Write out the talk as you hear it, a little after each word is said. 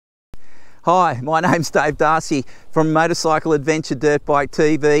Hi, my name's Dave Darcy from Motorcycle Adventure Dirtbike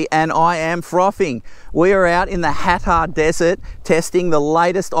TV, and I am frothing. We are out in the Hattah desert testing the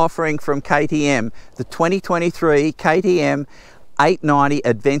latest offering from KTM, the 2023 KTM890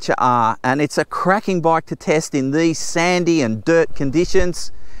 Adventure R, and it's a cracking bike to test in these sandy and dirt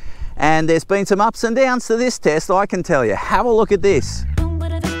conditions. And there's been some ups and downs to this test, I can tell you. Have a look at this.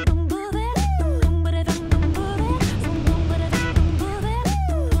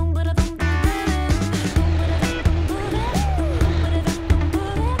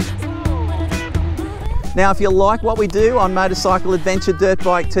 Now, if you like what we do on Motorcycle Adventure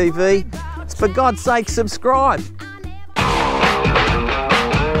Dirtbike TV, for God's sake, subscribe.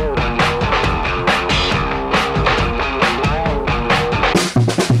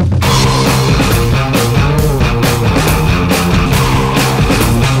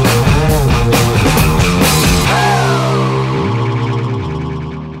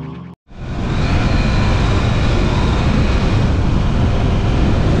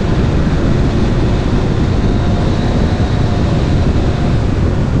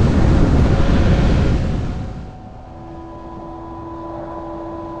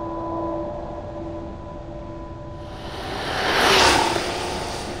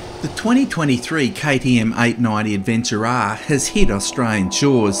 The 2023 KTM890 Adventure R has hit Australian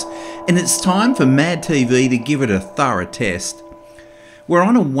shores, and it's time for MADTV to give it a thorough test. We're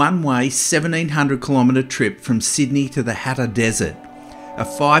on a one-way 1700 kilometre trip from Sydney to the Hattah Desert, a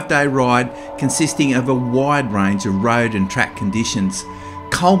 5-day ride consisting of a wide range of road and track conditions,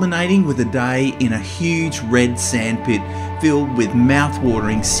 culminating with a day in a huge red sandpit filled with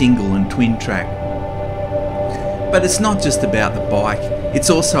mouth-watering single and twin track. But it's not just about the bike, it's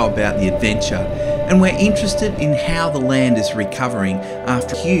also about the adventure, and we're interested in how the land is recovering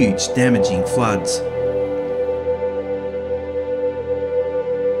after huge damaging floods.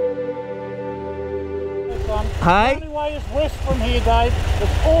 Hey? The only way is west from here, Dave.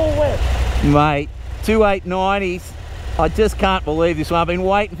 It's all west. Mate, 2890s. I just can't believe this one. I've been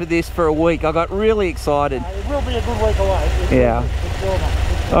waiting for this for a week. I got really excited. It will be a good week away. Yeah.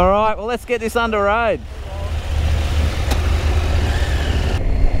 All right, well, let's get this under road.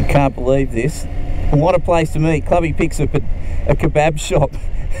 I can't believe this. And what a place to meet. Clubby picks up a kebab shop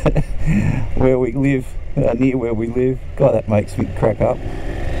where we live, near where we live. God, that makes me crack up.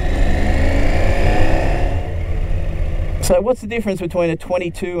 So what's the difference between a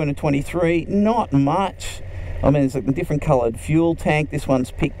 22 and a 23? Not much. I mean, it's a different coloured fuel tank. This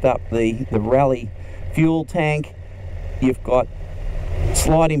one's picked up the Rally fuel tank. You've got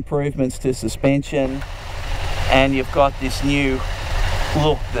slight improvements to suspension, and you've got this new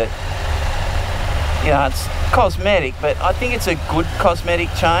look that, you know, it's cosmetic, but I think it's a good cosmetic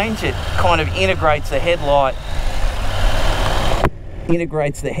change. It kind of integrates the headlight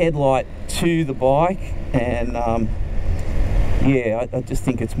to the bike, and yeah, I just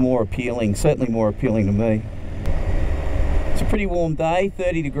think it's more appealing, certainly more appealing to me. It's a pretty warm day,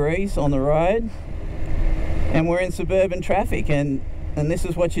 30 degrees on the road, and we're in suburban traffic, and this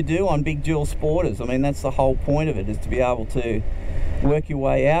is what you do on big dual sporters. I mean, that's the whole point of it, is to be able to work your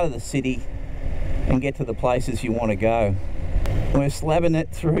way out of the city and get to the places you want to go. We're slabbing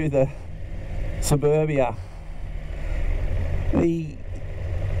it through the suburbia. The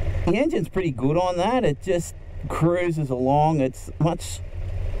engine's pretty good on that. It just cruises along. It's much,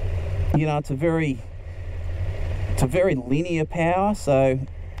 you know, it's a very linear power, so,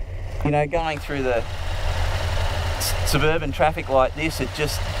 you know, going through the suburban traffic like this, it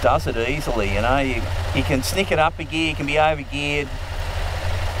just does it easily. You know, you can snick it up a gear, you can be over geared,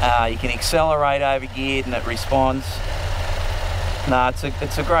 you can accelerate over geared, and it responds. No,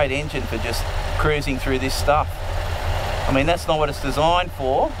 it's a great engine for just cruising through this stuff. I mean, that's not what it's designed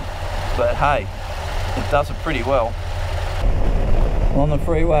for, but hey, it does it pretty well. On the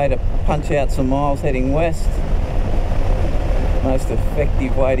freeway to punch out some miles heading west. Most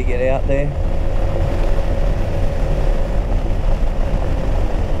effective way to get out there.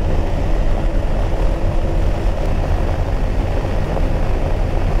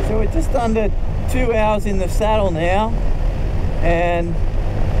 So we're just under 2 hours in the saddle now, and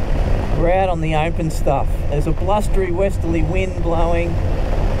we're out on the open stuff. There's a blustery westerly wind blowing,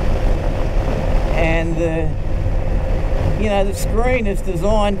 and the screen is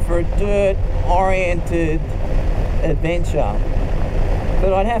designed for a dirt-oriented adventure.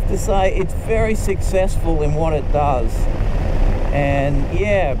 But I'd have to say it's very successful in what it does. And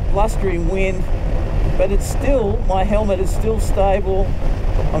yeah, blustery wind, but it's still, my helmet is still stable.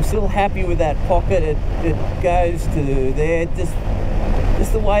 I'm still happy with that pocket. It goes to there.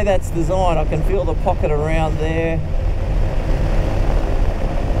 Just the way that's designed, I can feel the pocket around there.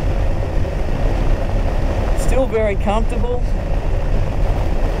 Still very comfortable.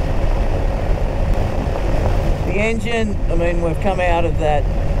 The engine, I mean, we've come out of that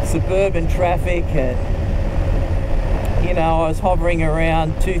suburban traffic and, you know, I was hovering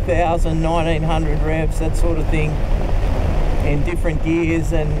around 2000, 1900 revs, that sort of thing, in different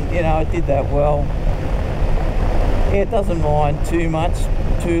gears, and, you know, it did that well. Yeah, it doesn't mind too much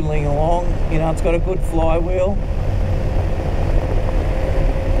tootling along. You know, it's got a good flywheel.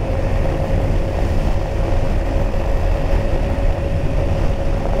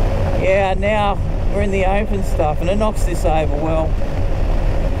 Yeah, now we're in the open stuff and it knocks this over well.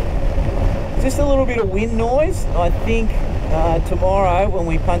 Just a little bit of wind noise. I think tomorrow when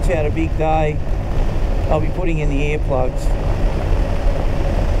we punch out a big day, I'll be putting in the earplugs.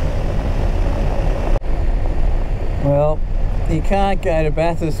 Well, you can't go to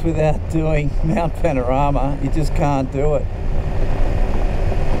Bathurst without doing Mount Panorama. You just can't do it.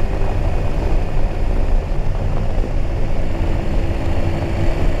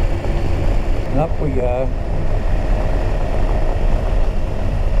 And up we go.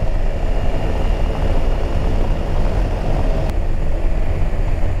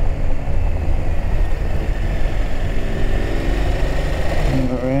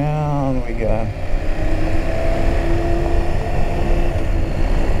 And around we go.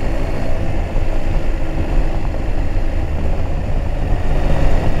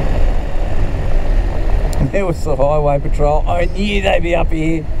 There was the highway patrol. I knew they'd be up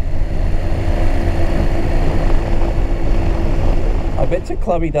here. I bet you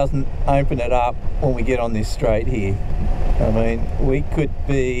Clubby doesn't open it up when we get on this straight here. I mean, we could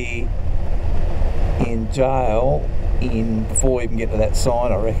be in jail before we even get to that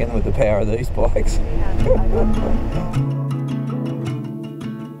sign, I reckon, with the power of these bikes.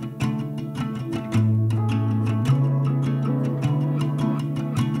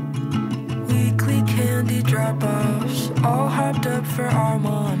 All hopped up for our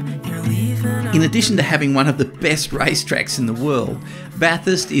mom. You're leaving. In addition to having one of the best racetracks in the world,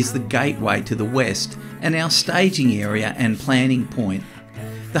 Bathurst is the gateway to the west and our staging area and planning point.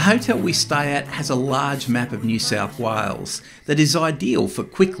 The hotel we stay at has a large map of New South Wales that is ideal for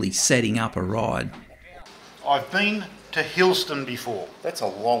quickly setting up a ride. I've been to Hillston before. That's a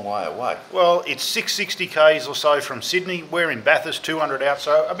long way away. Well, it's 660 k's or so from Sydney. We're in Bathurst, 200 out,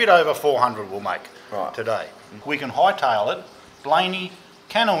 so a bit over 400 we'll make today. We can hightail it, Blaney,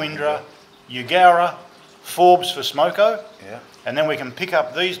 Canowindra, Eugowra, Forbes for Smoko, and then we can pick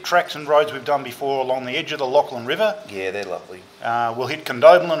up these tracks and roads we've done before along the edge of the Lachlan River. Yeah, they're lovely. We'll hit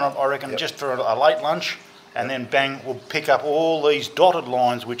Condobolin, I reckon, just for a late lunch, and then bang, we'll pick up all these dotted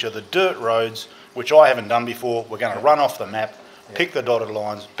lines, which are the dirt roads, which I haven't done before. We're going to run off the map, pick the dotted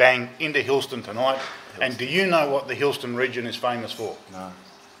lines, bang, into Hillston tonight. And do you know what the Hillston region is famous for? No.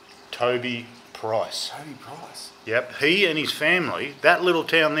 Toby Price. Toby Price? Yep, he and his family, that little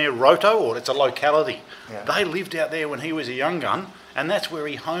town there, Roto, or it's a locality, they lived out there when he was a young gun, and that's where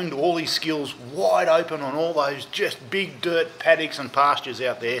he honed all his skills wide open on all those just big dirt paddocks and pastures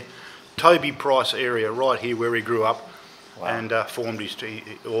out there. Toby Price area right here where he grew up. Wow. And formed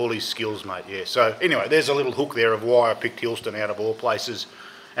all his skills, mate, yeah. So anyway, there's a little hook there of why I picked Hillston out of all places.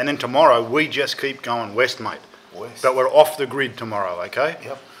 And then tomorrow, we just keep going west, mate. West. But we're off the grid tomorrow, okay?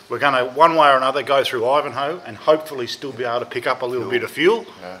 Yep. We're going to, one way or another, go through Ivanhoe and hopefully still be able to pick up a little bit of fuel.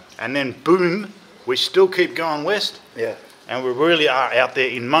 Yeah. And then, boom, we still keep going west. Yeah. And we really are out there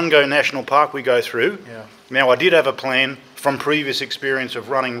in Mungo National Park we go through. Yeah. Now, I did have a plan from previous experience of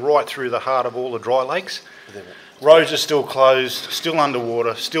running right through the heart of all the dry lakes. Roads are still closed, still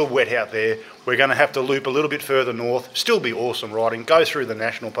underwater, still wet out there. We're going to have to loop a little bit further north, still be awesome riding, go through the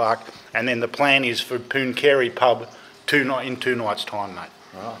national park, and then the plan is for Pooncarie pub in 2 nights' time, mate.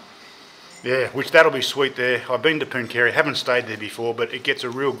 Right. Yeah, which that'll be sweet there. I've been to Pooncarie, haven't stayed there before, but it gets a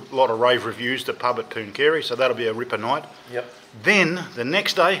real lot of rave reviews, the pub at Pooncarie, so that'll be a ripper night. Yep. Then, the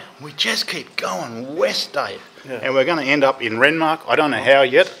next day, we just keep going west, Dave. Yeah. And we're going to end up in Renmark. I don't know how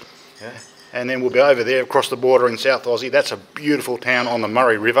yet. Yeah. And then we'll be over there across the border in South Aussie. That's a beautiful town on the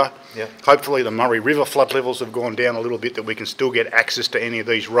Murray River. Yeah. Hopefully the Murray River flood levels have gone down a little bit, that we can still get access to any of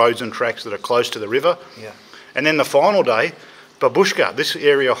these roads and tracks that are close to the river. Yeah. And then the final day, Babushka, this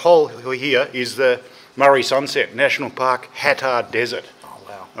area whole here is the Murray Sunset National Park Hattah Desert. Oh,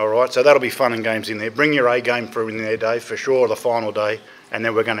 wow. All right, so that'll be fun and games in there. Bring your A game for in there, Dave, for sure, the final day. And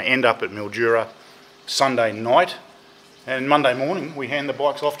then we're going to end up at Mildura Sunday night. And Monday morning, we hand the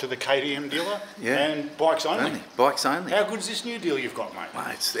bikes off to the KTM dealer, and bikes only. Bikes only. How good is this new deal you've got, mate?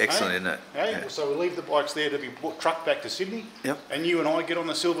 Mate, it's excellent, isn't it? Hey? Yeah. So we leave the bikes there to be trucked back to Sydney, and you and I get on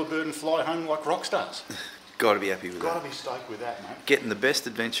the Silverbird and fly home like rock stars. Got to be happy with Got that. to be stoked with that, mate. Getting the best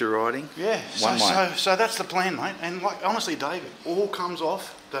adventure riding. Yeah, one way. so that's the plan, mate. And like honestly, Dave, it all comes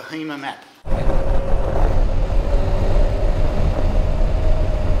off the HEMA map.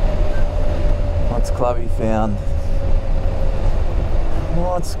 What's Clubby found?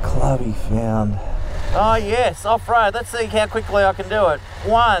 What's Clubby found? Oh yes, off-road. Let's see how quickly I can do it.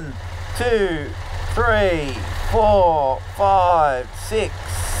 1, 2, 3, 4, 5, 6,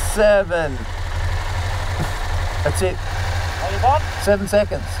 7. That's it. 7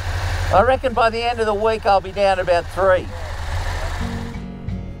 seconds. I reckon by the end of the week I'll be down about 3.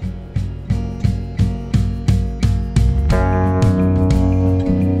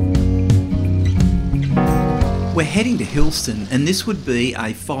 We're heading to Hillston, and this would be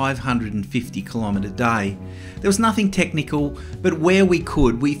a 550 kilometre day. There was nothing technical, but where we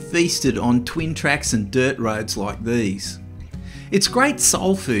could, we feasted on twin tracks and dirt roads like these. It's great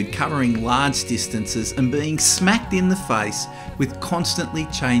soul food, covering large distances and being smacked in the face with constantly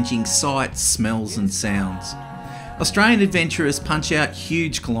changing sights, smells and sounds. Australian adventurers punch out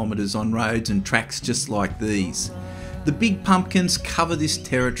huge kilometres on roads and tracks just like these. The big pumpkins cover this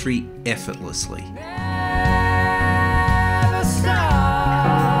territory effortlessly.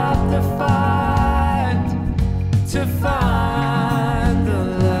 To find the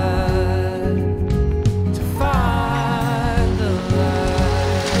light, to find the light.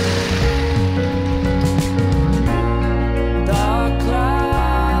 Dark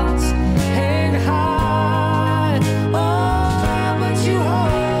clouds hang high, oh, but you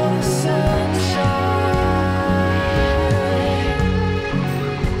hold the sunshine.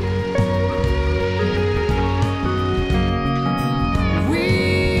 We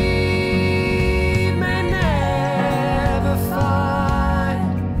may never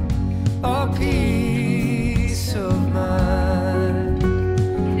find a peace of mind.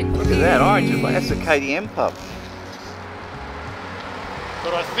 Look at that orange. That's a KTM pub.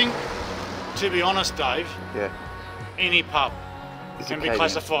 But I think, to be honest, Dave, Yeah. any pub It's can a be KTM.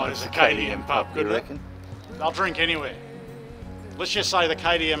 classified as a KTM pub. You Good reckon? They'll drink anywhere. Let's just say the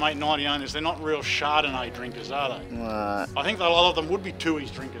KTM890 owners, they're not real Chardonnay drinkers, are they? Right. I think a lot of them would be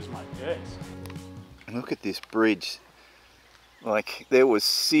Tooheys drinkers, mate. Yes. Look at this bridge. Like, there was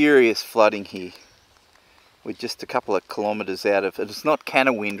serious flooding here. We're just a couple of kilometres out of it. It's not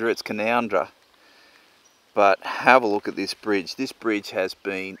Canowindra, it's Canowindra. But have a look at this bridge. This bridge has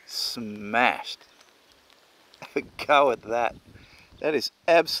been smashed. Have a go at that. That is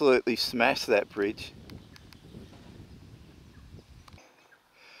absolutely smashed, that bridge.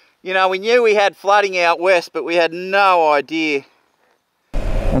 You know, we knew we had flooding out west, but we had no idea.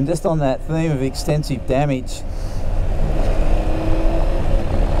 And just on that theme of extensive damage,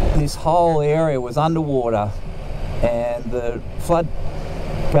 this whole area was underwater, and the flood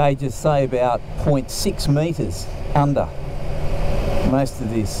gauges say about 0.6 metres under most of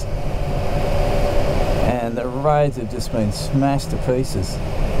this, and the roads have just been smashed to pieces.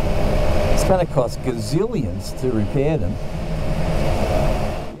 It's going to cost gazillions to repair them.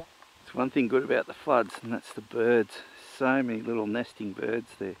 There's one thing good about the floods, and that's the birds. So many little nesting birds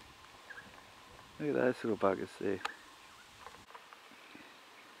there. Look at those little buggers there.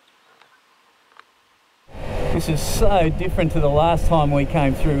 This is so different to the last time we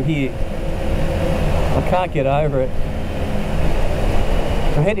came through here. I can't get over it.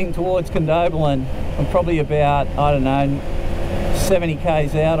 We're heading towards Condobolin. I'm probably about, I don't know, 70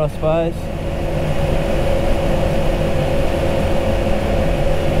 k's out, I suppose.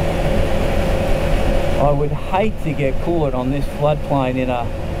 I would hate to get caught on this floodplain in a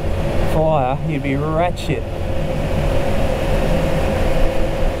fire. You'd be rat shit.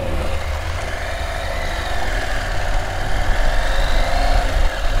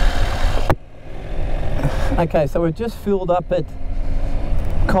 Okay, so we've just filled up at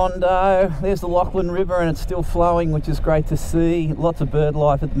Condo. There's the Lachlan River and it's still flowing, which is great to see. Lots of bird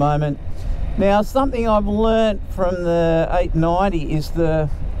life at the moment. Now, something I've learnt from the 890 is the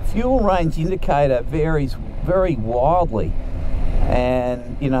fuel range indicator varies very wildly.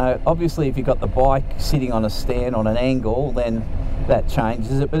 And, you know, obviously if you've got the bike sitting on a stand on an angle, then that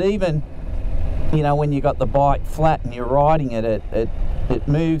changes it. But even, you know, when you've got the bike flat and you're riding it, it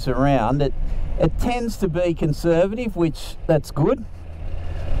moves around. It tends to be conservative, which that's good.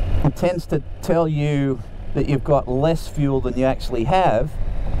 It tends to tell you that you've got less fuel than you actually have.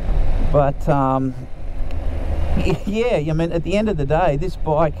 But yeah, I mean, at the end of the day, this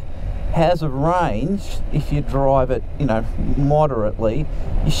bike has a range. If you drive it, you know, moderately,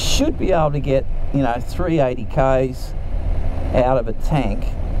 you should be able to get, you know, 380 k's out of a tank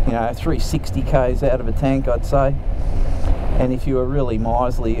you know, 360 k's out of a tank, I'd say. And if you were really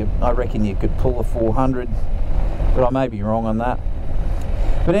miserly, I reckon you could pull a 400, but I may be wrong on that.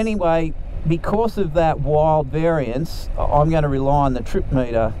 But anyway, because of that wild variance, I'm going to rely on the trip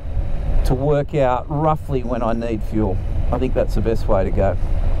meter to work out roughly when I need fuel. I think that's the best way to go.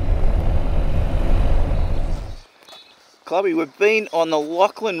 Clubby, we've been on the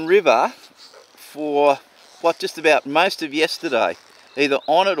Lachlan River for what, just about most of yesterday, either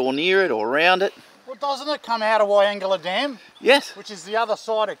on it or near it or around it. Well, doesn't it come out of Wyangala Dam? Yes. Which is the other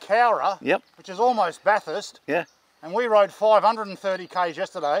side of Cowra. Yep. Which is almost Bathurst. Yeah. And we rode 530 k's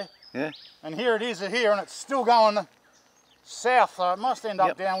yesterday. Yeah. And here it is here, and it's still going south, so it must end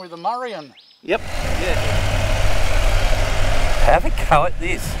up down with the Murray and... Yep. Yeah. Have a go at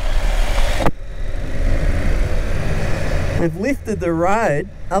this. We've lifted the road,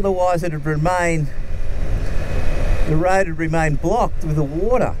 otherwise it'd remain, the road would remain blocked with the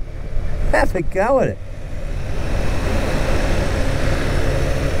water. Have a go at it.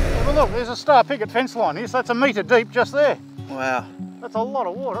 Well, look, there's a star picket fence line here, so that's a metre deep just there. Wow. That's a lot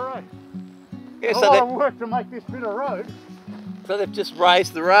of water, eh? Yeah, a lot of work to make this bit of road. So they've just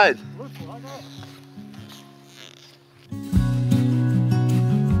raised the road. Looks like that.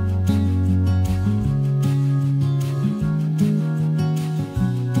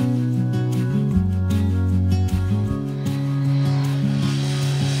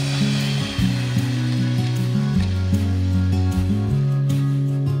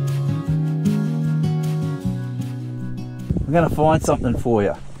 I'm going to find something for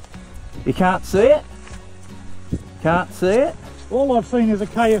you. You can't see it? Can't see it? All I've seen is a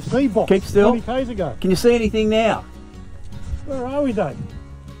KFC box. Keep still. 20 k's ago. Can you see anything now? Where are we, Dave?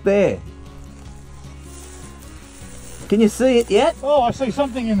 There. Can you see it yet? Oh, I see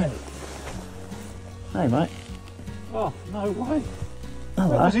something in there. Hey, mate. Oh, no way.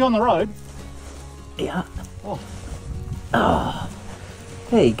 Hello. Was he on the road? Yeah. Oh. Oh.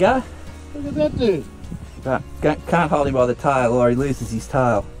 There you go. Look at that dude. But can't hold him by the tail or he loses his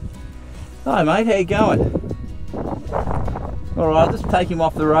tail. Hi mate, how you going? Alright, I'll just take him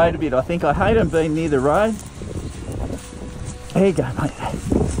off the road a bit. I think I hate him being near the road. There you go, mate.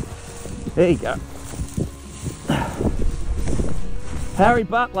 There you go. Harry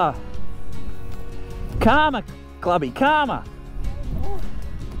Butler. Calmer, Clubby, calmer.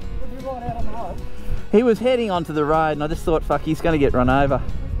 He was heading onto the road and I just thought, fuck, he's going to get run over.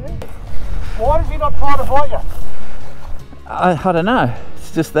 Why does he not try to fight you? I don't know.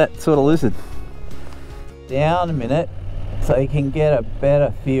 It's just that sort of lizard. Down a minute so you can get a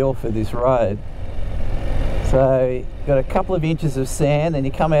better feel for this road. So you've got a couple of inches of sand, then you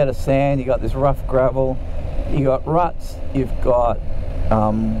come out of sand, you've got this rough gravel, you've got ruts, you've got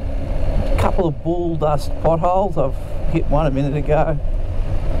a couple of bull dust potholes. I've hit one a minute ago.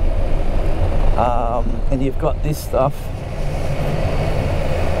 And you've got this stuff.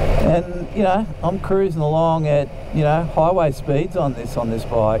 And you know, I'm cruising along at, you know, highway speeds on this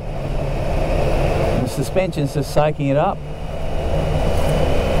bike. And the suspension's just soaking it up.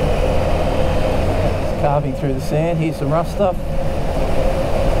 It's carving through the sand. Here's some rough stuff.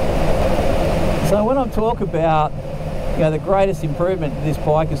 So when I talk about, you know, the greatest improvement to this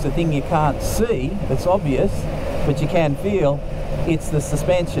bike is the thing you can't see, it's obvious, but you can feel, it's the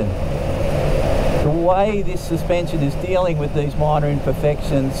suspension. The way this suspension is dealing with these minor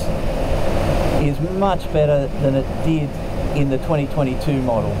imperfections is much better than it did in the 2022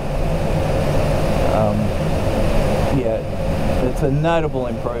 model. Yeah, it's a notable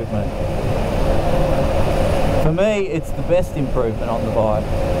improvement. For me, it's the best improvement on the bike.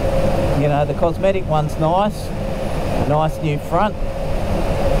 You know, the cosmetic one's nice, a nice new front,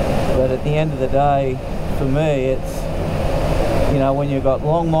 but at the end of the day, for me, it's, you know, when you've got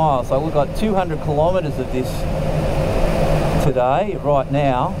long miles, so we've got 200 kilometres of this today, right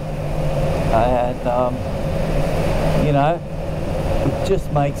now, and you know, it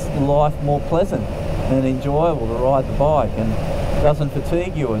just makes life more pleasant and enjoyable to ride the bike and doesn't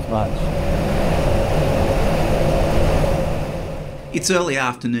fatigue you as much. It's early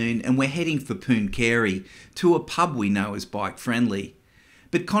afternoon and we're heading for Pooncarie to a pub we know is bike friendly.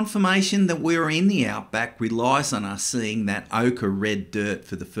 But confirmation that we're in the Outback relies on us seeing that ochre red dirt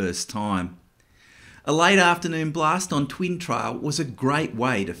for the first time. A late afternoon blast on Twin Trail was a great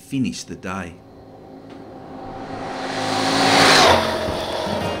way to finish the day.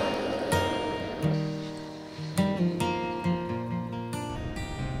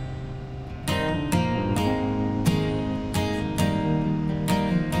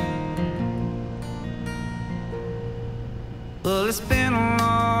 Well, it's been a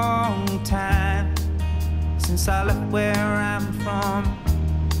long time since I left where I'm from.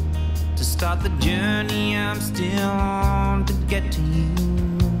 start the journey I'm still on to get to you.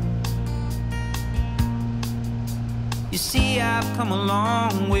 You see, I've come a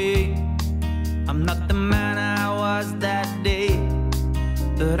long way. I'm not the man I was that day,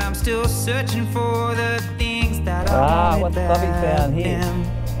 but I'm still searching for the things that I wanted what's Clubby found here? then.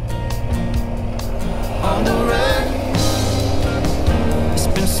 On the run, it's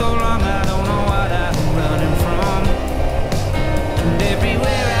been so long I don't know what I'm running from. And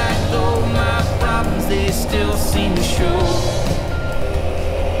everywhere I go, my problems, they still seem to show.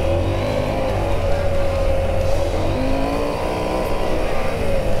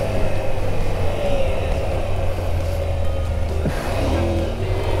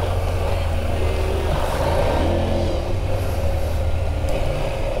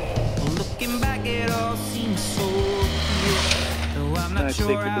 No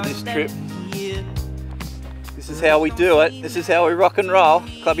secret to this trip. This is how we do it. This is how we rock and roll.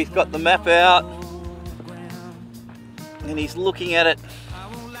 Clubby's got the map out and he's looking at it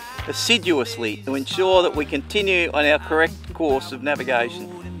assiduously to ensure that we continue on our correct course of navigation.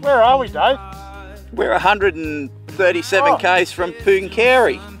 Where are we, Dave? We're 137 k's from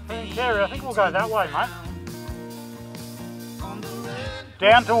Pooncarie. Pooncarie, I think we'll go that way, mate.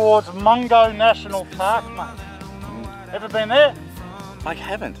 Down towards Mungo National Park, mate. Ever been there? I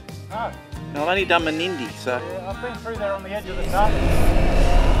haven't. No. No, I've only done Menindee, so. Yeah, I've been through there on the edge of the sun.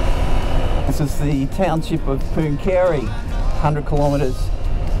 This is the township of Pooncarie, 100 kilometres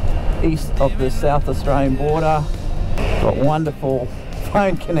east of the South Australian border. Got wonderful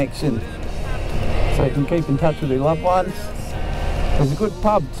phone connection, so you can keep in touch with your loved ones. There's a good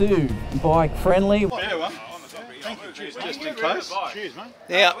pub too, bike friendly. Thank you, cheers. Just in case. Cheers, mate.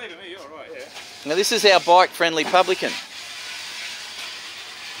 Now, now this is our bike friendly publican.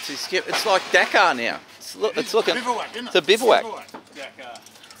 It's like Dakar now. It's looking. Bivouac, isn't it? It's a bivouac. Dakar.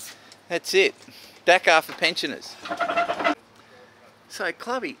 That's it. Dakar for pensioners. So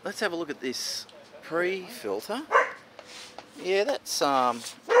Clubby, let's have a look at this pre-filter. Yeah, that's time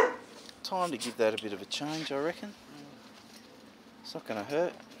to give that a bit of a change, I reckon. It's not going to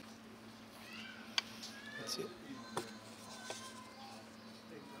hurt. That's it.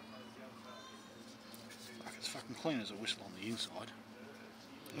 Like it's fucking clean as a whistle on the inside.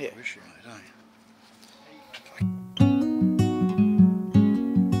 Yeah. No issue, mate, eh?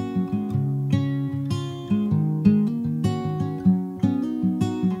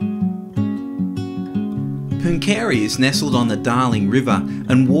 Pooncarie is nestled on the Darling River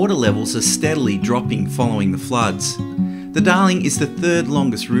and water levels are steadily dropping following the floods. The Darling is the third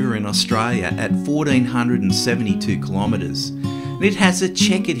longest river in Australia at 1,472 kilometres. And it has a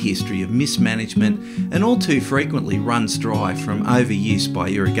checkered history of mismanagement and all too frequently runs dry from overuse by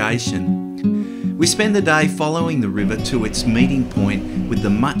irrigation. We spend the day following the river to its meeting point with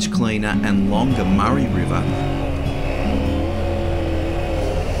the much cleaner and longer Murray River.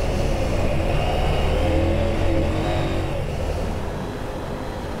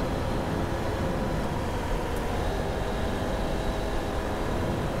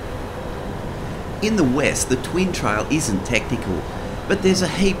 In the west, the Twin Trail isn't technical, but there's a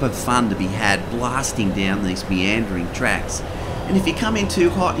heap of fun to be had blasting down these meandering tracks. And if you come in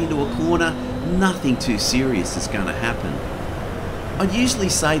too hot into a corner, nothing too serious is going to happen. I'd usually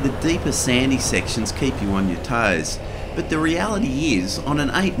say the deeper sandy sections keep you on your toes, but the reality is, on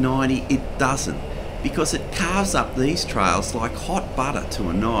an 890 it doesn't, because it carves up these trails like hot butter to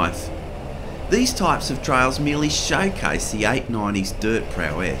a knife. These types of trails merely showcase the 890's dirt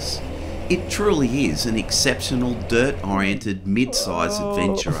prowess. It truly is an exceptional dirt-oriented mid-size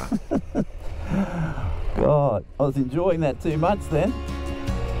adventurer. God, I was enjoying that too much then.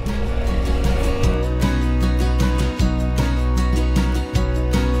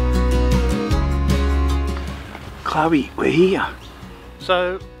 Chloe, we're here.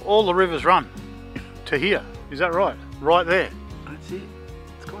 So all the rivers run to here, is that right? Right there. That's it.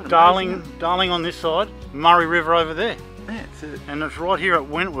 It's quite Darling on this side, Murray River over there. Yeah, it's it. And it's right here at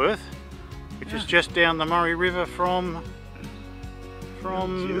Wentworth, which is just down the Murray River from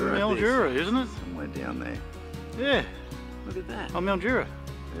Mildura, isn't it? Somewhere down there. Yeah. Look at that. Oh, Mildura.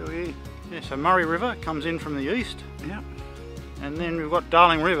 There we are. Yeah, so Murray River comes in from the east. Yep. And then we've got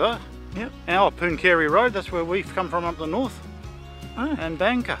Darling River. Yep. Our Pooncarie Road, that's where we've come from up the north. Oh. And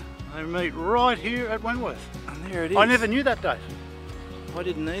Banker. They meet right here at Wentworth. And there it is. I never knew that, Dave. I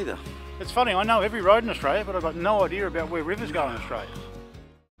didn't either. It's funny, I know every road in Australia, but I've got no idea about where rivers go in Australia.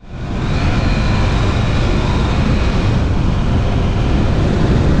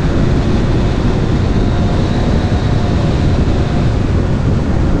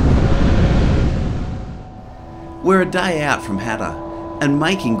 We're a day out from Hattah, and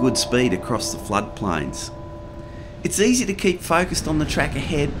making good speed across the floodplains. It's easy to keep focused on the track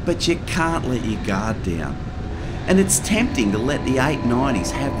ahead, but you can't let your guard down. And it's tempting to let the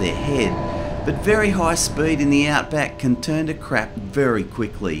 890s have their head, but very high speed in the Outback can turn to crap very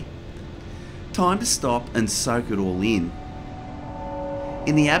quickly. Time to stop and soak it all in.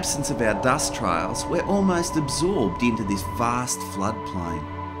 In the absence of our dust trails, we're almost absorbed into this vast floodplain.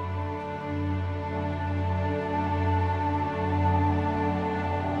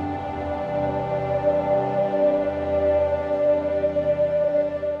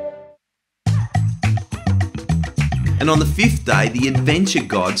 And on the 5th day, the adventure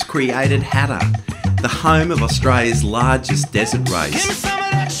gods created Hattah, the home of Australia's largest desert race.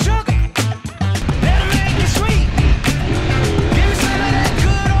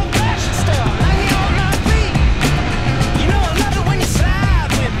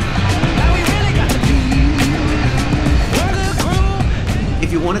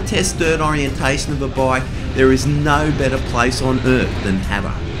 If you want to test dirt orientation of a bike, there is no better place on earth than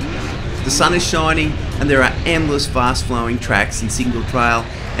Hattah. The sun is shining and there are endless fast flowing tracks and single trail,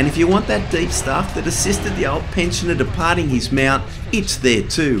 and if you want that deep stuff that assisted the old pensioner departing his mount, it's there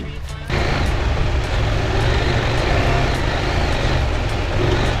too.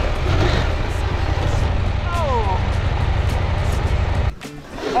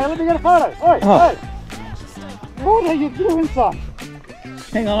 Hey, let me get a photo. Oi, hey. What are you doing, son?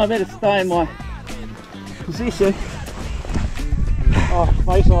 Hang on, I better stay in my position. Oh,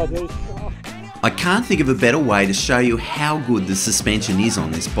 face IDs. I can't think of a better way to show you how good the suspension is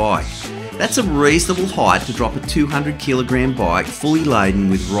on this bike. That's a reasonable height to drop a 200 kilogram bike fully laden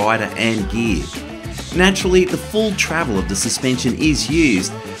with rider and gear. Naturally, the full travel of the suspension is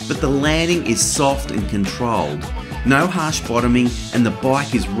used, but the landing is soft and controlled. No harsh bottoming, and the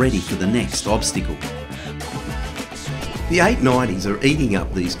bike is ready for the next obstacle. The 890s are eating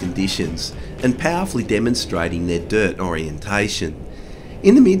up these conditions and powerfully demonstrating their dirt orientation.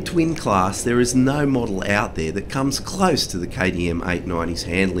 In the mid-twin class, there is no model out there that comes close to the KTM890's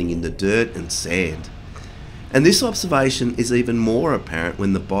handling in the dirt and sand. And this observation is even more apparent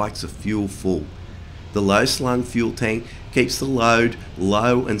when the bikes are fuel full. The low slung fuel tank keeps the load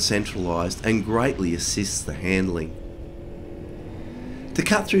low and centralised and greatly assists the handling. To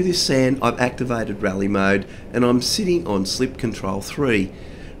cut through this sand, I've activated rally mode and I'm sitting on slip control 3,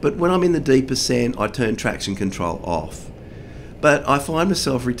 but when I'm in the deeper sand I turn traction control off. But I find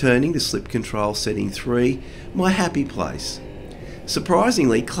myself returning to slip control setting 3, my happy place.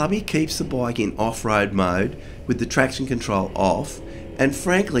 Surprisingly, Clubby keeps the bike in off-road mode with the traction control off, and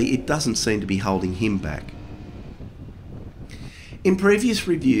frankly it doesn't seem to be holding him back. In previous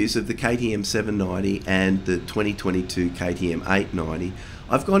reviews of the KTM790 and the 2022 KTM890,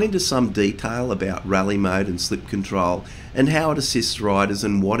 I've gone into some detail about rally mode and slip control and how it assists riders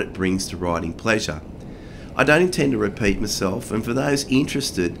and what it brings to riding pleasure. I don't intend to repeat myself, and for those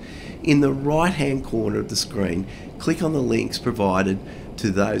interested, in the right hand corner of the screen, click on the links provided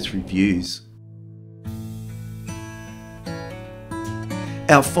to those reviews.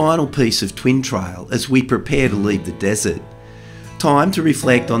 Our final piece of twin trail as we prepare to leave the desert. Time to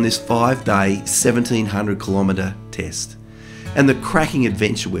reflect on this 5-day 1700 kilometre test and the cracking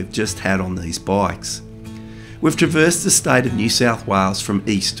adventure we've just had on these bikes. We've traversed the state of New South Wales from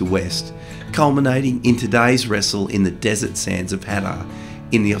east to west, culminating in today's wrestle in the desert sands of Hattah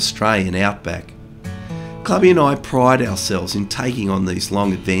in the Australian Outback. Clubby and I pride ourselves in taking on these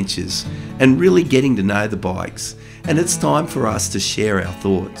long adventures and really getting to know the bikes, and it's time for us to share our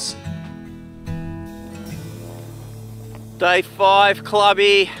thoughts. Day 5,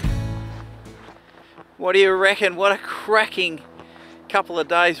 Clubby. What do you reckon? What a cracking couple of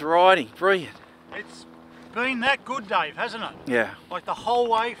days riding. Brilliant. It's been that good, Dave, hasn't it? Yeah. Like the whole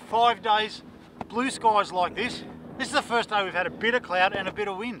way, 5 days, blue skies like this. This is the first day we've had a bit of cloud and a bit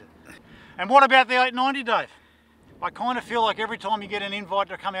of wind. And what about the 890, Dave? I kind of feel like every time you get an invite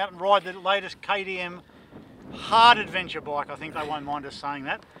to come out and ride the latest KTM hard adventure bike, I think they won't mind us saying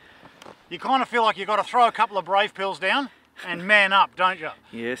that, you kind of feel like you've got to throw a couple of brave pills down and man up, don't you?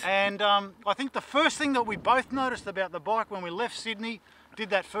 Yes. And I think the first thing that we both noticed about the bike when we left Sydney, did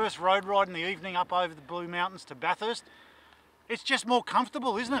that first road ride in the evening up over the Blue Mountains to Bathurst, it's just more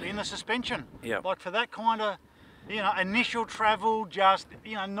comfortable, isn't it, in the suspension? Yeah. Like for that kind of, initial travel, just,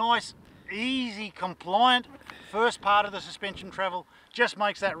 nice, easy, compliant first part of the suspension travel, just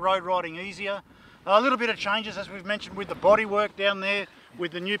makes that road riding easier. A little bit of changes, as we've mentioned, with the bodywork down there,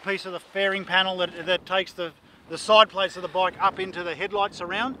 with the new piece of the fairing panel that takes the side plates of the bike up into the headlight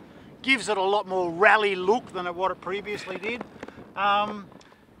surround. Gives it a lot more rally look than what it previously did. Don't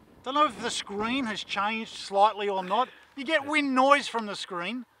know if the screen has changed slightly or not. You get wind noise from the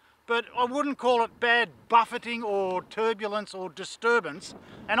screen, but I wouldn't call it bad buffeting or turbulence or disturbance.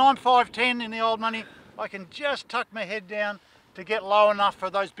 And I'm 5'10" in the old money. I can just tuck my head down to get low enough for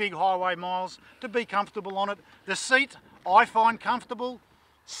those big highway miles to be comfortable on it. The seat I find comfortable.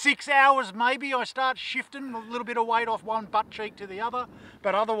 6 hours maybe I start shifting a little bit of weight off one butt cheek to the other,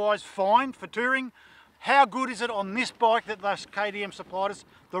 but otherwise fine for touring. How good is it on this bike that those KTM supplied us?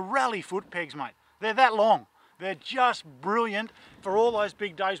 The rally foot pegs, mate. They're that long. They're just brilliant for all those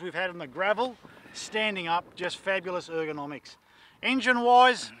big days we've had on the gravel. Standing up, just fabulous ergonomics. Engine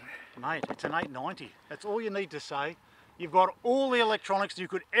wise, mate, it's an 890. That's all you need to say. You've got all the electronics you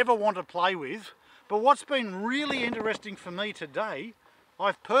could ever want to play with. But what's been really interesting for me today,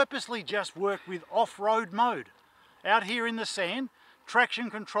 I've purposely just worked with off-road mode. Out here in the sand,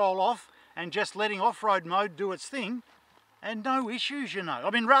 traction control off, and just letting off-road mode do its thing, and no issues, you know. I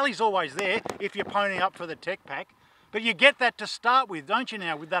mean, rally's always there if you're ponying up for the tech pack, but you get that to start with, don't you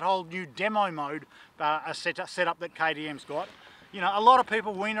now, with that whole new demo mode setup that KTM's got. You know, a lot of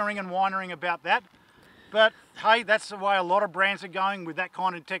people wienering and whinering about that, but hey, that's the way a lot of brands are going with that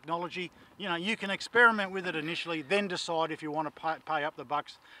kind of technology. You know, you can experiment with it initially, then decide if you want to pay up the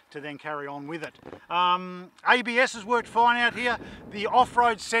bucks to then carry on with it. ABS has worked fine out here. The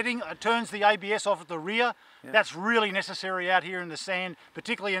off-road setting turns the ABS off at the rear. Yeah. That's really necessary out here in the sand,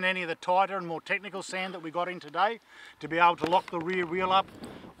 particularly in any of the tighter and more technical sand that we got in today, to be able to lock the rear wheel up.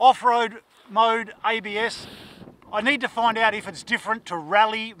 Off-road mode ABS, I need to find out if it's different to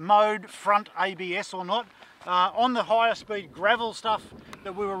rally mode front ABS or not. On the higher speed gravel stuff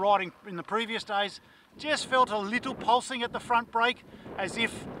that we were riding in the previous days, just felt a little pulsing at the front brake, as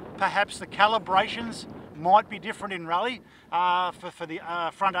if perhaps the calibrations might be different in rally for the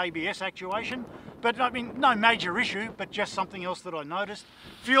front ABS actuation. But I mean, no major issue, but just something else that I noticed.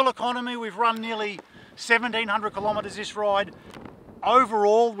 Fuel economy, we've run nearly 1,700 kilometres this ride.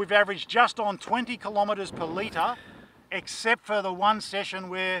 Overall, we've averaged just on 20 kilometres per litre, except for the one session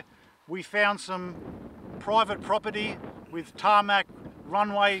where we found some private property with tarmac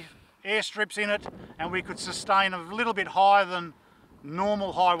runway airstrips in it, and we could sustain a little bit higher than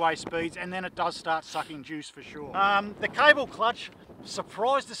normal highway speeds, and then it does start sucking juice for sure. The cable clutch,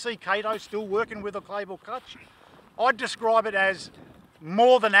 surprised to see Kato still working with a cable clutch. I'd describe it as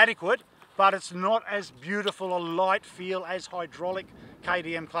more than adequate, but it's not as beautiful a light feel as hydraulic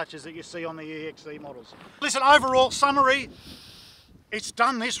KTM clutches that you see on the EXE models. Listen, overall summary, it's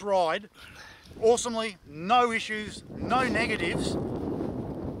done this ride awesomely, no issues, no negatives,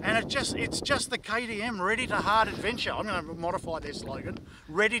 and it's just the KTM ready to hard adventure. I'm going to modify their slogan,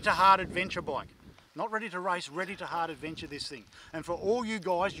 ready to hard adventure bike. Not ready to race, ready to hard adventure this thing. And for all you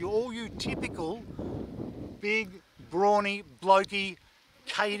guys, all you typical big, brawny, blokey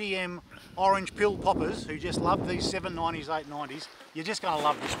KTM orange pill poppers who just love these 790s, 890s, you're just going to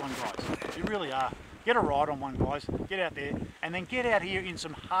love this one, guys. You really are. Get a ride on one, guys. Get out there, and then get out here in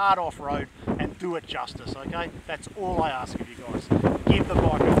some hard off-road and do it justice, okay? That's all I ask of you guys. Give the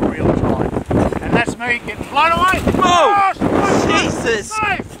bike a real try. And that's me getting blown away. Whoa! Oh, Jesus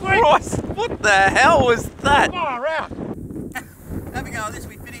Christ! What the hell was that? Far out. Have a go at this.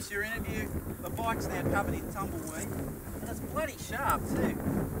 We finished your interview. The bike's now covered in tumbleweed, and it's bloody sharp too.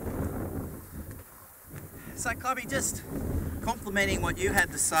 So, Clubby, just complimenting what you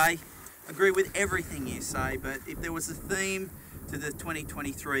had to say. Agree with everything you say, but if there was a theme to the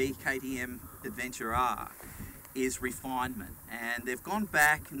 2023 KTM Adventure R, is refinement. And they've gone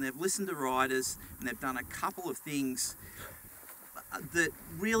back and they've listened to riders and they've done a couple of things that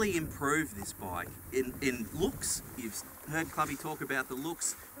really improve this bike. In looks, you've heard Clubby talk about the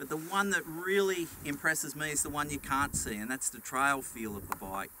looks, but the one that really impresses me is the one you can't see, and that's the trail feel of the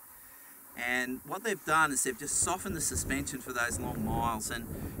bike. And what they've done is they've just softened the suspension for those long miles. And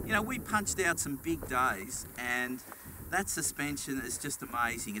you know, we punched out some big days, and that suspension is just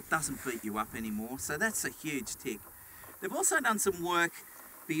amazing. It doesn't beat you up anymore, so that's a huge tick. They've also done some work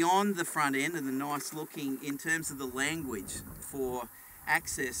beyond the front end and the nice looking in terms of the language for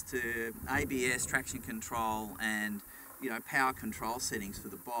access to ABS, traction control, and power control settings for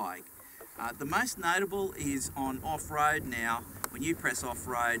the bike. The most notable is on off-road now. When you press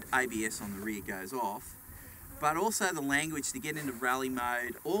off-road, ABS on the rear goes off. But also the language to get into rally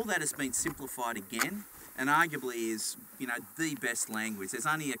mode, all that has been simplified again, and arguably is the best language. There's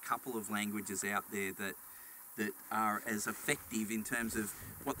only a couple of languages out there that are as effective in terms of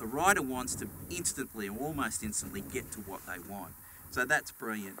what the rider wants to instantly or almost instantly get to what they want. So that's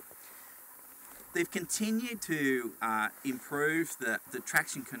brilliant. They've continued to improve the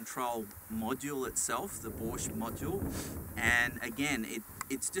traction control module itself, the Bosch module, and again,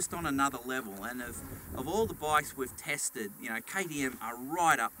 it's just on another level. And of all the bikes we've tested, you know, KTM are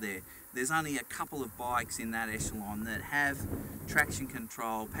right up there. There's only a couple of bikes in that echelon that have traction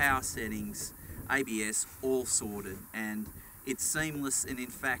control, power settings, ABS all sorted, and it's seamless, and in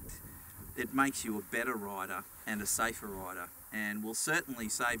fact it makes you a better rider and a safer rider, and will certainly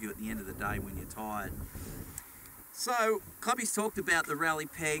save you at the end of the day when you're tired. So Clubby's talked about the rally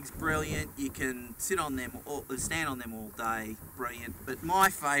pegs, brilliant. You can sit on them or stand on them all day, brilliant. But my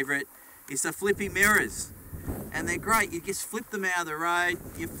favourite is the flippy mirrors, and they're great. You just flip them out of the road,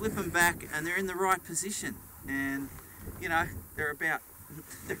 you flip them back, and they're in the right position. And you know, they're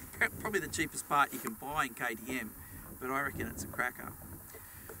probably the cheapest part you can buy in KTM, but I reckon it's a cracker.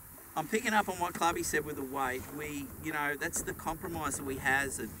 I'm picking up on what Clubby said with the weight. You know, that's the compromise that we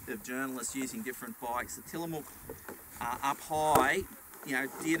has of journalists using different bikes. The Tillamook up high, you know,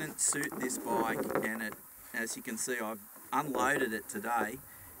 didn't suit this bike, and it, as you can see, I've unloaded it today,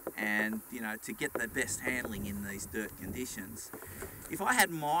 and you know, to get the best handling in these dirt conditions. If I had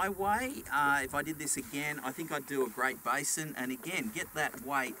my way, if I did this again, I think I'd do a Great Basin, and again, get that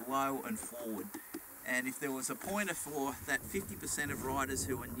weight low and forward. And if there was a pointer for that 50% of riders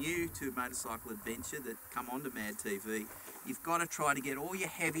who are new to motorcycle adventure that come onto MADTV, you've got to try to get all your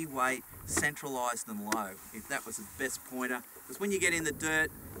heavy weight centralised and low, if that was the best pointer. Because when you get in the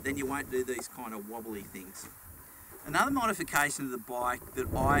dirt, then you won't do these kind of wobbly things. Another modification of the bike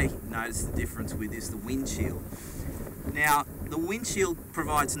that I noticed the difference with is the windshield. Now, the windshield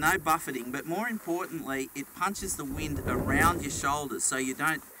provides no buffeting, but more importantly, it punches the wind around your shoulders so you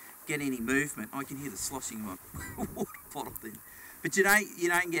don't get any movement. I can hear the sloshing of my water bottle then. But you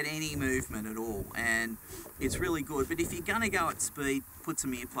don't get any movement at all, and it's really good. But if you're going to go at speed, put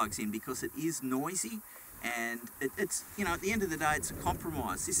some earplugs in, because it is noisy, and it's, you know, at the end of the day, it's a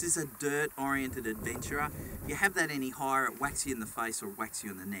compromise. This is a dirt-oriented adventurer. If you have that any higher, it whacks you in the face or whacks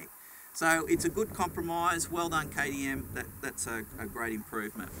you in the neck. So it's a good compromise. Well done, KTM. That's a great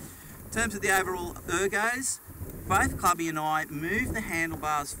improvement. In terms of the overall ergos, both Clubby and I moved the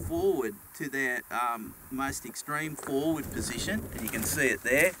handlebars forward to their most extreme forward position, and you can see it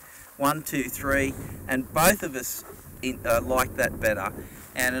there, 1, 2, 3, and both of us liked that better,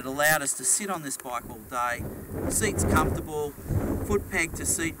 and it allowed us to sit on this bike all day. Seat's comfortable, foot peg to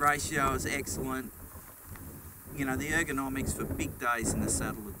seat ratio is excellent. You know, the ergonomics for big days in the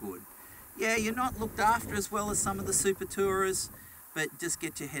saddle are good. Yeah, you're not looked after as well as some of the super tourers, but just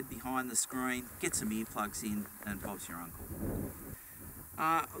get your head behind the screen, get some earplugs in, and Bob's your uncle.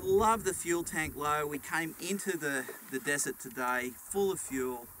 Love the fuel tank low. We came into the desert today full of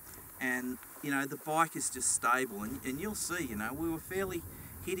fuel, and you know, the bike is just stable, and you'll see, you know, we were fairly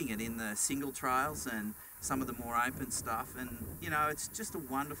hitting it in the single trails and some of the more open stuff, and you know, it's just a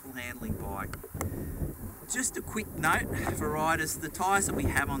wonderful handling bike. Just a quick note for riders, the tyres that we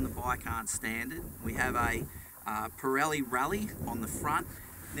have on the bike aren't standard. We have a Pirelli Rally on the front.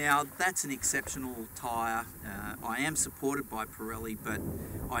 Now that's an exceptional tyre. I am supported by Pirelli, but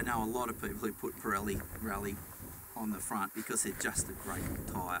I know a lot of people who put Pirelli Rally on the front because they're just a great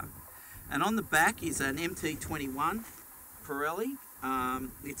tyre. And on the back is an MT21 Pirelli.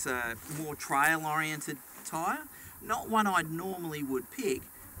 It's a more trail oriented tyre, not one I normally would pick,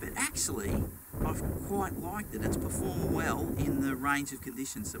 but actually I've quite liked it. It's performed well in the range of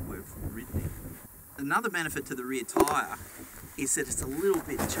conditions that we've ridden in. Another benefit to the rear tyre is that it's a little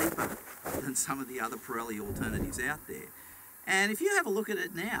bit cheaper than some of the other Pirelli alternatives out there. And if you have a look at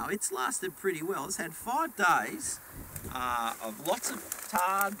it now, it's lasted pretty well. It's had 5 days of lots of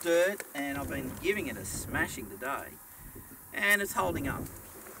tar, dirt, and I've been giving it a smashing today. And it's holding up.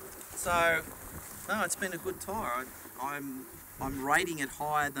 So, no, it's been a good tyre. I'm rating it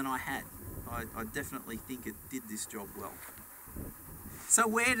higher than I had. I definitely think it did this job well. So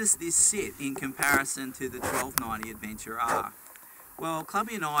where does this sit in comparison to the 1290 Adventure R? Well,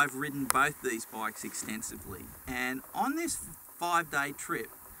 Clubby and I have ridden both these bikes extensively, and on this 5-day trip,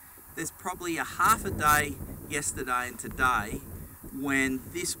 there's probably a half a day yesterday and today when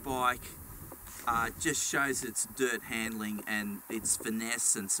this bike just shows its dirt handling and its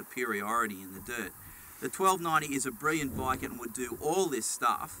finesse and superiority in the dirt. The 1290 is a brilliant bike and would do all this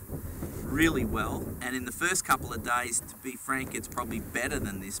stuff really well, and in the first couple of days, to be frank, it's probably better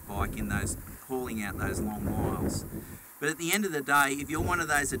than this bike in those hauling out those long miles. But at the end of the day, if you're one of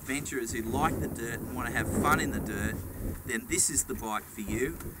those adventurers who like the dirt and want to have fun in the dirt, then this is the bike for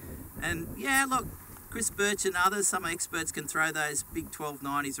you. And yeah, look, Chris Birch and others, some experts can throw those big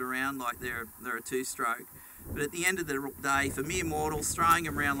 1290s around like they're a two-stroke. But at the end of the day, for mere mortals, throwing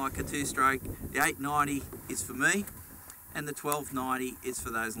them around like a two-stroke, the 890 is for me, and the 1290 is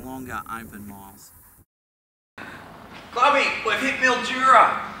for those longer open miles. Clubby, we've hit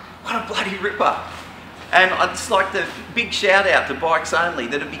Mildura. What a bloody ripper. And it's like the big shout out to Bikes Only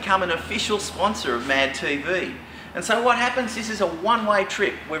that have become an official sponsor of MADTV. And so what happens, this is a one-way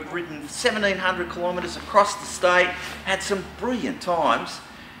trip. We've ridden 1,700 kilometres across the state, had some brilliant times,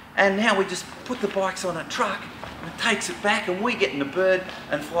 and now we just put the bikes on a truck and it takes it back and we get in the bird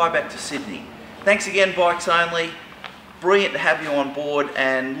and fly back to Sydney. Thanks again, Bikes Only. Brilliant to have you on board,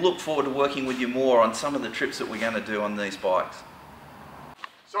 and look forward to working with you more on some of the trips that we're going to do on these bikes.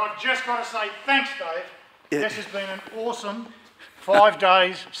 So I've just got to say thanks, Dave. Yeah. This has been an awesome 5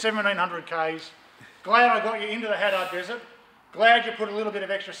 days, 1,700 Ks. Glad I got you into the Hattah Desert. Glad you put a little bit of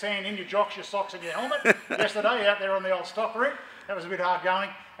extra sand in your jocks, your socks and your helmet yesterday out there on the old stock route. That was a bit hard going.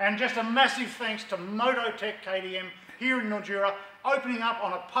 And just a massive thanks to Mototech KTM here in Mildura, opening up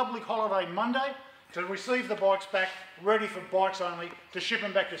on a public holiday Monday to receive the bikes back, ready for Bikes Only, to ship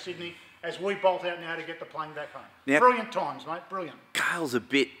them back to Sydney as we bolt out now to get the plane back home. Yep. Brilliant times, mate, brilliant. Cale's a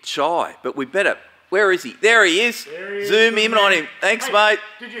bit shy, but we better... Where is he? There he is. Zoom in on him. Thanks, hey, mate.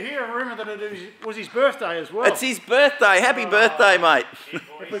 Did you hear a rumour that it was his birthday as well? It's his birthday. Happy birthday, mate.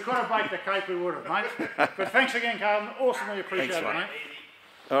 If we could have baked the cake, we would have, mate. But thanks again, Carl. Awesomely appreciate it, mate.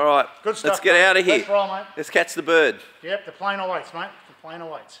 All right. Good stuff. Let's get out of here. Let's roll, mate. Let's catch the bird. Yep, the plane awaits, mate. The plane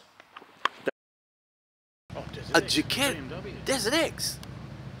awaits. Oh, a Jacket Desert X.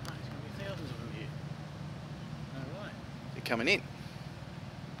 No, there's going to be thousands of them here. No way. They're coming in.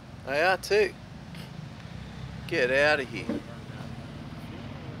 They are too. Get out of here.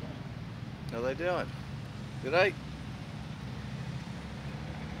 How are they doing? Good day.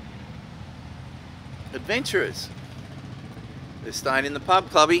 Adventurers. They're staying in the pub,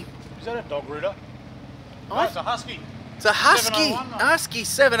 Clubby. Is that a dog rooter? Oh, No, it's a husky. It's a husky. 701, mate. Husky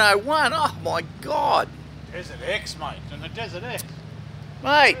 701. Oh my God. Desert X, mate. And the Desert X.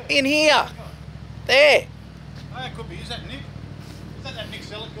 Mate, in here. There. Oh, that could be. Is that Nick? Is that Nick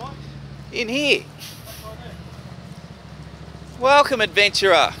Selleck guy? In here. That's right there. Welcome,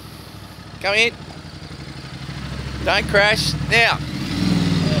 adventurer. Come in. Don't crash. Now.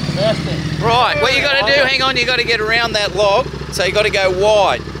 Right, what you got to do, hang on, you got to get around that log, so you got to go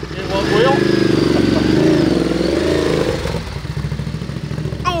wide. In one wheel.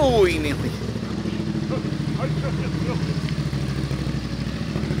 Oh, he nearly.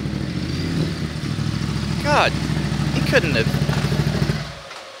 God, he couldn't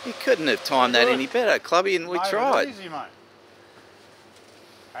have timed that any better, Clubby, and we tried. Easy, mate.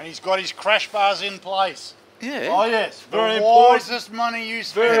 And he's got his crash bars in place. Yeah. Oh yes, Very the important. wisest money you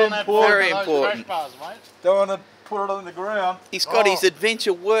spend Very on that important. Very those important. crash bars, mate. Don't want to put it on the ground. He's got his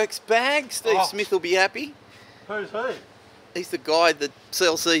Adventure Works bag. Steve Oh. Smith will be happy. Who's he? He's the guy that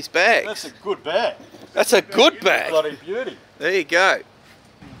sells these bags. That's a good bag. That's a good bag. Bloody beauty. There you go.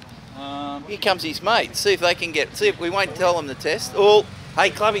 Here comes his mate. See if they can get. See if we won't tell them the test. Oh, hey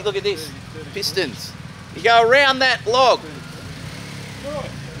Clubby, look at this. Pistons. You go around that log.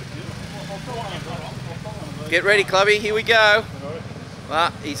 Get ready, Clubby. Here we go.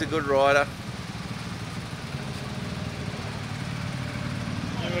 Ah, he's a good rider.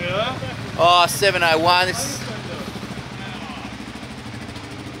 Here we are. Oh, 701. This,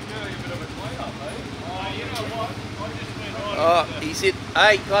 oh, he's hit.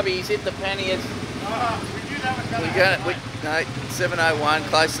 Hey, Clubby, he's hit the panniers. No, 701,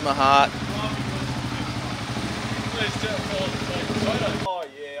 close to my heart. Oh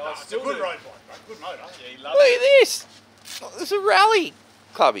yeah, I still Good do. road bike, mate. Good motor. Yeah, he Look loves at this. Oh, there's a rally,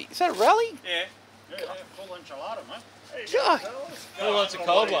 Clubby. Is that a rally? Yeah. Yeah, full enchilada, mate. There you God. go, fellas. Who wants a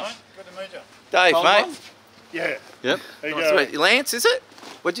cold one? Mate. Good to meet you. Dave, Cold mate. one? Yeah. Yep. There you Nice go. to meet you. Lance, is it?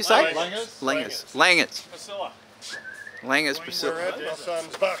 What'd you say? Langers. Langers. Langers. Priscilla. Langers, We're Priscilla. at your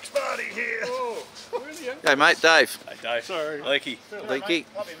son's Bucks party here. Oh, brilliant. Hey, mate, Dave. Hey, Dave. Sorry. Leaky. Leaky.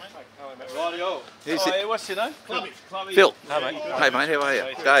 Clubby, mate. Rightio. Who's Oh, it? yeah, what's your name? Clubby. Phil. Hey, mate. Hey, mate, how are you?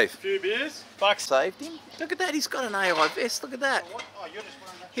 Dave. Few beers. Bucks. Saved him. Look at that, he's got an AI vest. Look at that. What? Oh, you're just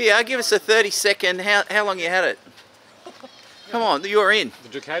wearing that. Here, give us a 30-second. How long you had it? Come on, you're in.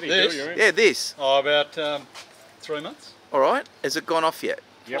 The Ducati, This? you're in. Yeah, this. Oh, about 3 months. All right. Has it gone off yet?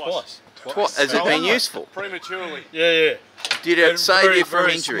 Twice. What? Has it been useful? Prematurely. Yeah. Did it save Very, you from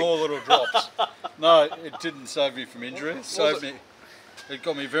very injury? small little drops. No, it didn't save me from injury. It saved me. It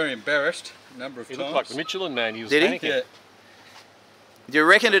got me very embarrassed a number of He times. looked like the Michelin man. He was Did he? panicking. Yeah. Do you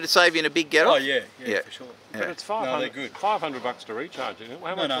reckon it'd save you in a big get-off? Oh yeah, Yeah. for sure. But it's No, 500, they're good. $500 to recharge, isn't it?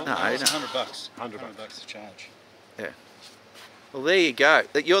 How No, much? No, it's no. $100. $100 $100 to charge. Well, there you go.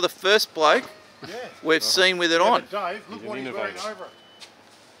 That you're the first bloke Yeah. we've seen with it Yeah, on. but Dave, look He's what an he's wearing innovator. over it.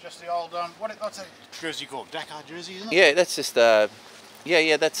 Just the old, what's that jersey called? Dakar jersey, isn't it? Yeah, that's just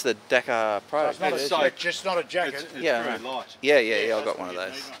Yeah, that's the Dakar Pro. It's not It's just not a jacket. It's Yeah, very right. light. Yeah, I got one of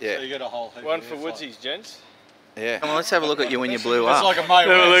those. So Yeah, you get a whole heap One of for airflow. Woodsies, gents. yeah. Come on, let's have a look at you when you blew It's up. like a May Have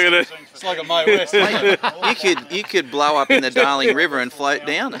a look at West. it. It's like a May West. You could blow up in the Darling River and float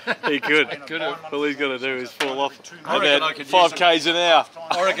down. He could. All he's got to do is fall off I reckon I about could 5 use k's an hour.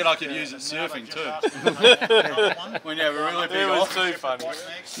 I reckon I could use it surfing too. When you have a really big It was off. too funny.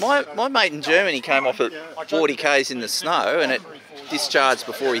 My mate in Germany came off at 40 k's in the snow and it discharged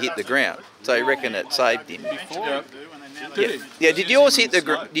before he hit the ground. So he reckoned it saved him. Yeah. Did yours hit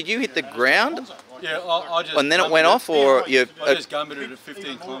the? Did you hit the ground? Yeah, I just. And then it went off, or you? I just gumbeted at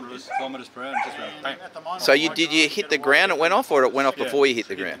 15 kilometres per hour and just went bang. So did you hit the ground? It went off, or it went off before you hit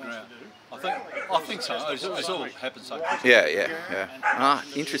the ground? I think so. It's all happened so quickly. Yeah. Ah,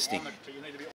 interesting.